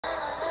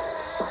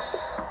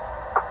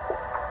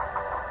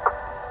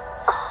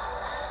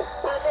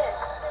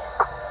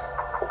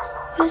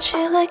Would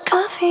you like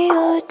coffee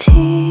or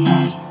tea?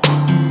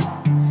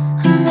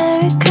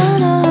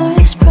 Americano or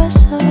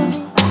espresso?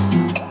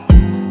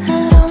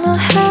 I don't know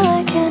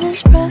how I can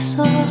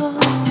espresso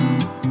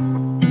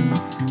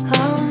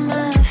on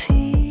my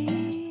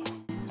feet.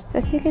 So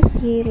as you can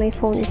see, my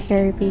phone is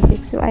very basic.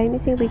 So I'm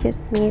using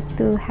Widgetsmith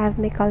to have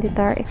my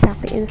calendar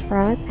exactly in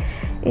front.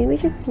 In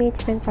Widgetsmith,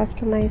 you can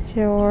customize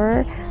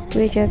your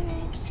widgets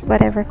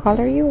whatever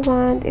color you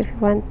want, if you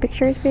want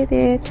pictures with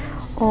it,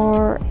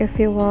 or if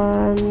you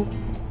want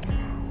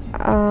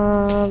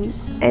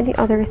any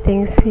other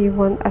things you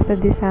want as a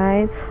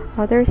design.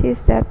 Others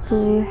use that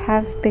to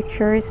have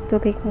pictures to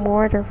make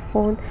more their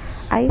phone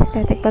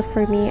aesthetic, but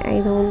for me,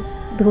 I don't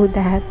do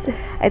that.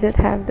 I don't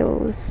have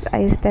those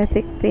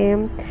aesthetic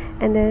theme.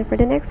 And then for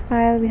the next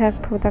file, we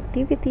have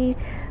productivity,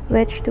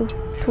 which two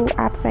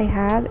apps I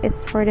have.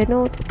 It's for the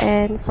notes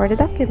and for the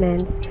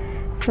documents.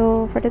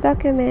 So for the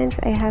documents,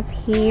 I have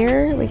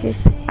here, which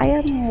is I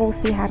am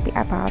mostly happy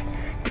about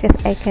because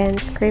I can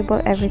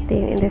scribble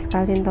everything in this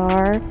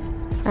calendar.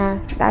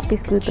 The app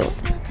is Good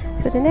Notes.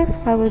 So the next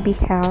file will be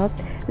health,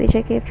 which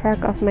I keep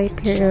track of my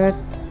period.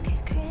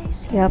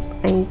 Yep,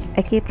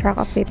 I keep track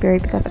of my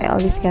period because I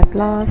always get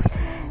lost.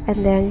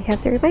 And then you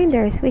have the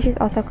reminders, which is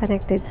also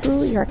connected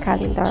to your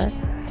calendar.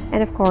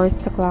 And of course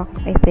the clock,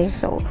 I think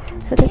so.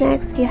 So the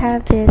next we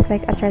have this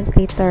like a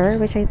translator,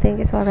 which I think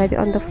is already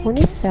on the phone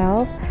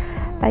itself.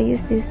 I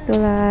use this to,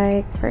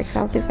 like, for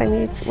example, since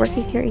I'm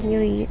working here in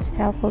UAE, it's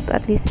helpful to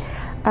at least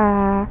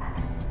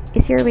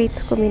easier way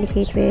to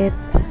communicate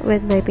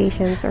with my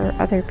patients or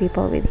other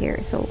people with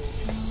here. So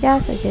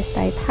yes, I just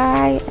type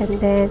hi, and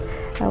then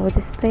I will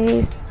just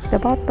place the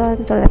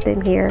button to let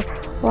them hear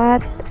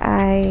what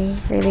I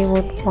really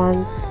would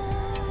want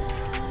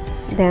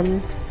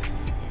them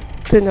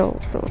to know.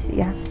 So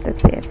yeah,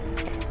 that's it.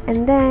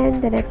 And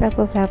then the next app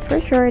we'll have for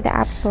sure the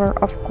App Store.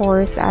 Of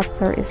course, the App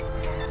Store is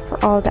for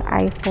all the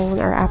iPhone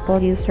or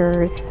Apple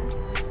users.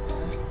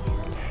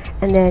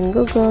 And then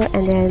Google,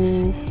 and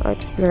then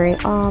exploring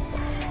up,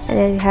 and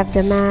then we have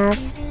the map,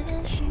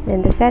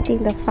 then the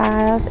setting, the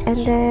files,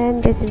 and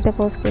then this is the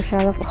most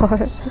crucial of all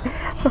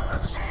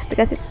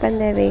because it's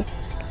pandemic.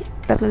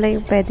 Tatlo lang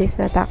yung pwede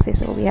sa taxi.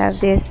 So we have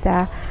this,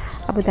 the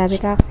Abu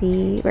Dhabi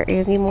taxi, where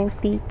we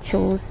mostly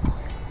chose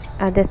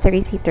the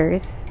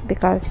 3-seaters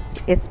because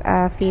it's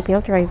a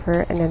female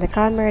driver, and then the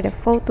camera, the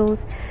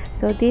photos.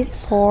 So these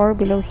four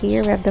below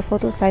here, we have the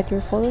photos,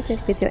 lightroom, photos and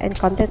video, and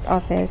content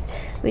office,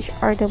 which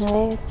are the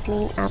most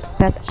main apps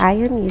that I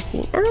am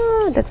using.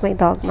 That's my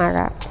dog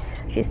Mara,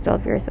 she's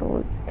 12 years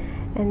old.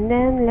 And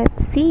then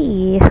let's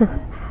see.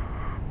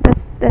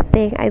 That's the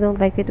thing I don't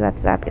like with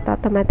WhatsApp. It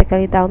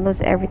automatically downloads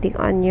everything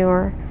on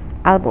your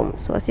album.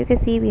 So as you can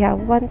see, we have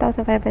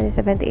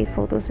 1,578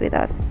 photos with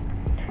us.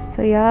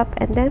 So yup.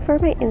 And then for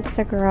my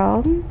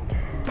Instagram,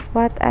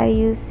 what I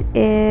use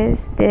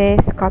is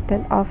this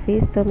content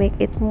office to make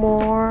it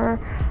more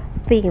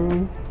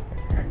theme.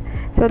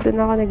 So doon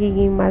ako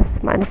nagiging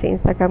mas maano sa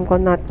Instagram ko,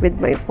 not with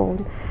my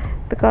phone.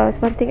 Because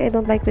one thing I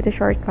don't like with the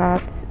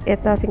shortcuts,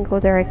 it doesn't go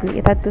directly.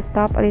 It had to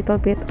stop a little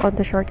bit on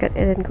the shortcut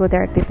and then go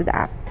directly to the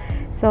app.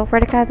 So for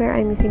the camera,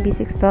 I'm using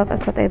B612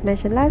 as what I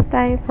mentioned last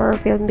time for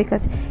film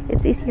because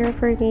it's easier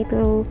for me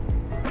to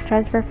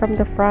transfer from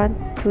the front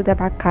to the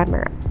back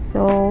camera.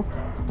 So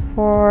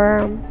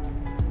for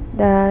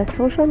the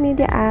social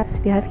media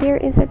apps, we have here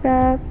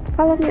Instagram.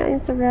 Follow me on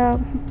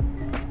Instagram.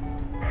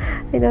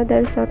 I know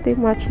there's not too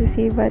much to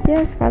see, but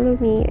yes, follow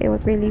me. I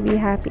would really be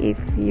happy if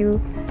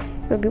you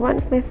will be one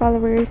of my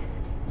followers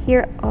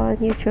here on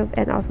YouTube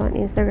and also on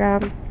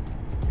Instagram.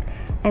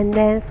 And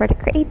then for the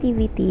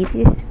creativity,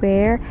 this is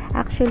where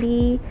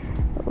actually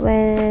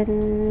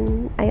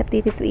when I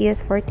updated to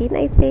ES 14,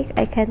 I think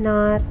I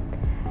cannot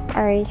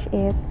arrange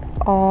it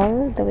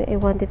all the way I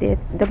wanted it.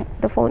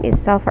 The phone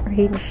itself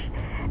arranged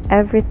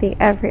everything,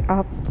 every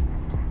app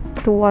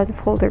to one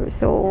folder.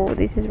 So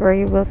this is where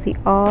you will see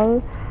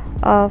all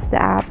of the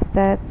apps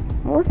that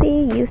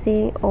mostly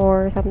using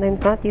or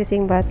sometimes not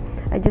using, but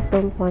I just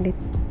don't want it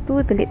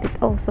to delete it.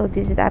 So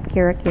this is the app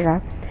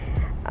Kira.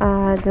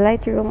 The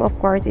Lightroom, of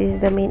course,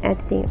 is the main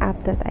editing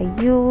app that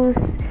I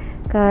use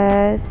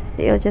because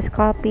you'll just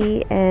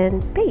copy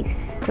and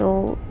paste,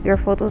 so your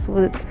photos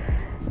would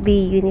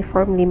be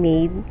uniformly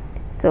made.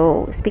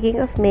 So speaking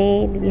of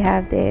made, we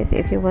have this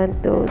if you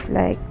want those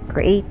like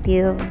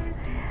creative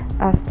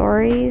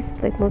stories,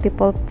 like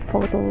multiple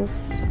photos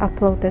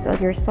uploaded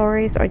on your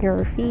stories on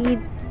your feed.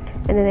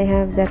 And then I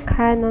have the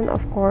Canon,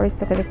 of course,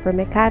 to connect for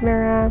my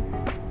camera.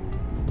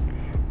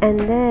 And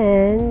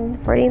then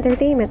for the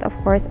entertainment, of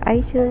course,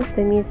 iTunes,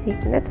 the music,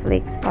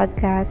 Netflix,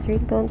 podcasts,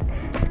 ringtones,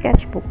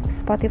 sketchbook,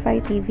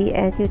 Spotify TV,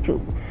 and YouTube.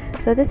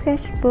 So the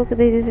sketchbook,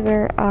 this is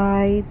where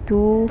I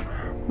do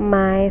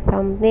my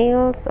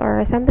thumbnails,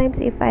 or sometimes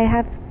if I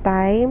have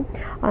time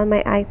on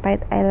my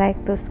iPad, I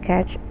like to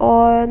sketch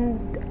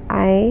on.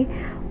 I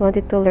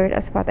wanted to learn,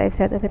 as what I've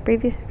said in the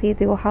previous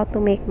video, how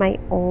to make my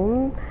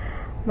own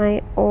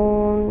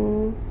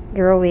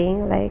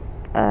drawing, like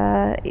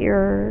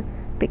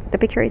the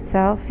picture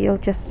itself, you'll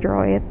just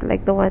draw it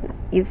like the one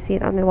you've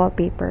seen on the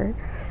wallpaper.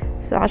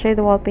 So actually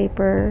the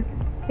wallpaper,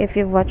 if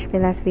you've watched my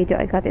last video,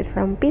 I got it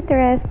from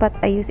Pinterest, but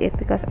I use it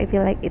because I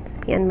feel like it's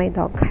me and my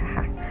dog.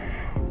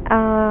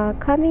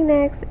 Coming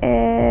next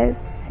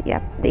is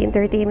the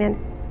entertainment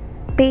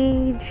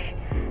page,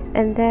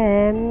 and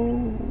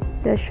then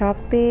the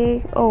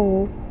shopping.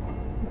 Oh,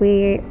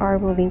 we are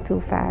moving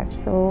too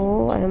fast,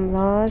 so I'm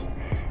lost.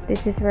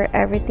 This is where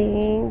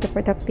everything, the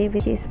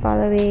productivity is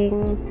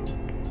following.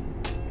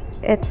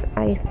 It's,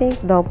 I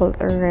think, doubled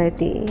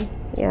already.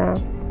 Yeah.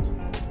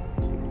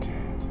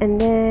 And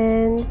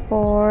then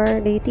for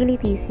the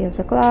utilities, you have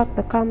the clock,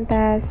 the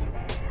compass.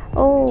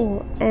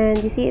 Oh,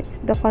 and you see, it's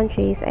the phone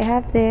chase. I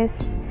have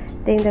this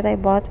thing that I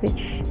bought,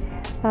 which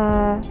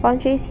phone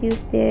chase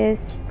use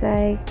this,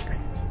 like,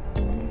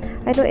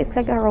 I know it's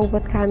like a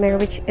robot camera,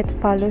 which it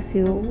follows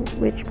you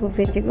which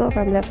movement you go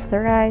from left to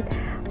right.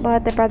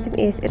 But the problem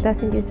is it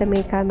doesn't use the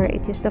main camera,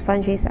 it uses the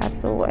phone chase app.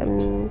 So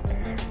I'm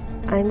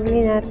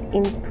really not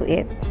into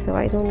it, so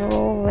I don't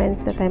know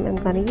when's the time I'm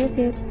gonna use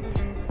it.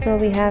 So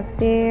we have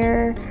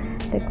there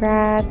the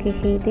Grab,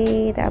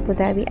 KKD, the Abu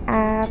Dhabi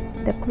app,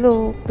 the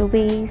Cloak, the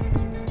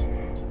Waze,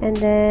 and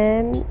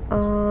then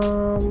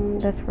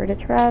that's for the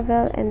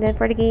travel. And then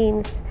for the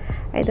games,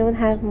 I don't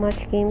have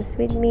much games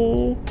with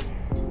me.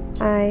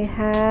 I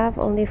have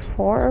only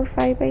 4 or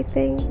 5, I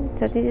think.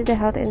 So this is the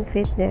health and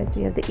fitness.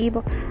 We have the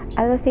ebook,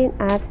 Allocene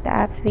apps, the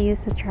apps we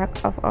use to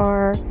track of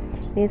our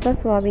nasal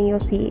swabbing. You'll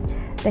see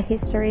the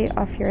history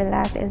of your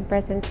last and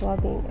present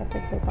swabbing, if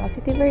it's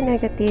positive or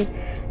negative.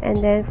 And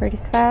then for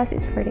this files,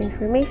 it's for the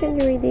information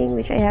you're reading,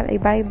 which I have a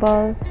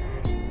Bible,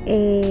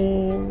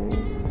 a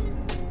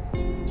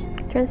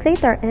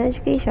translator, and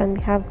education.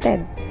 We have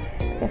TED,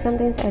 because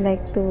sometimes I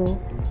like to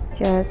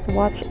just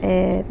watch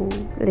and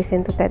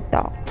listen to TED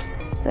Talk.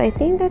 So I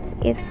think that's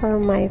it for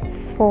my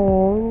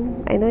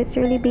phone. I know it's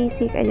really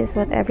basic. I just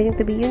want everything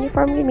to be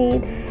uniformly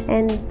made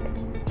and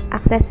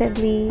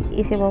accessibly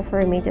easyable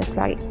for me. Just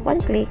like one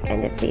click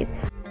and that's it.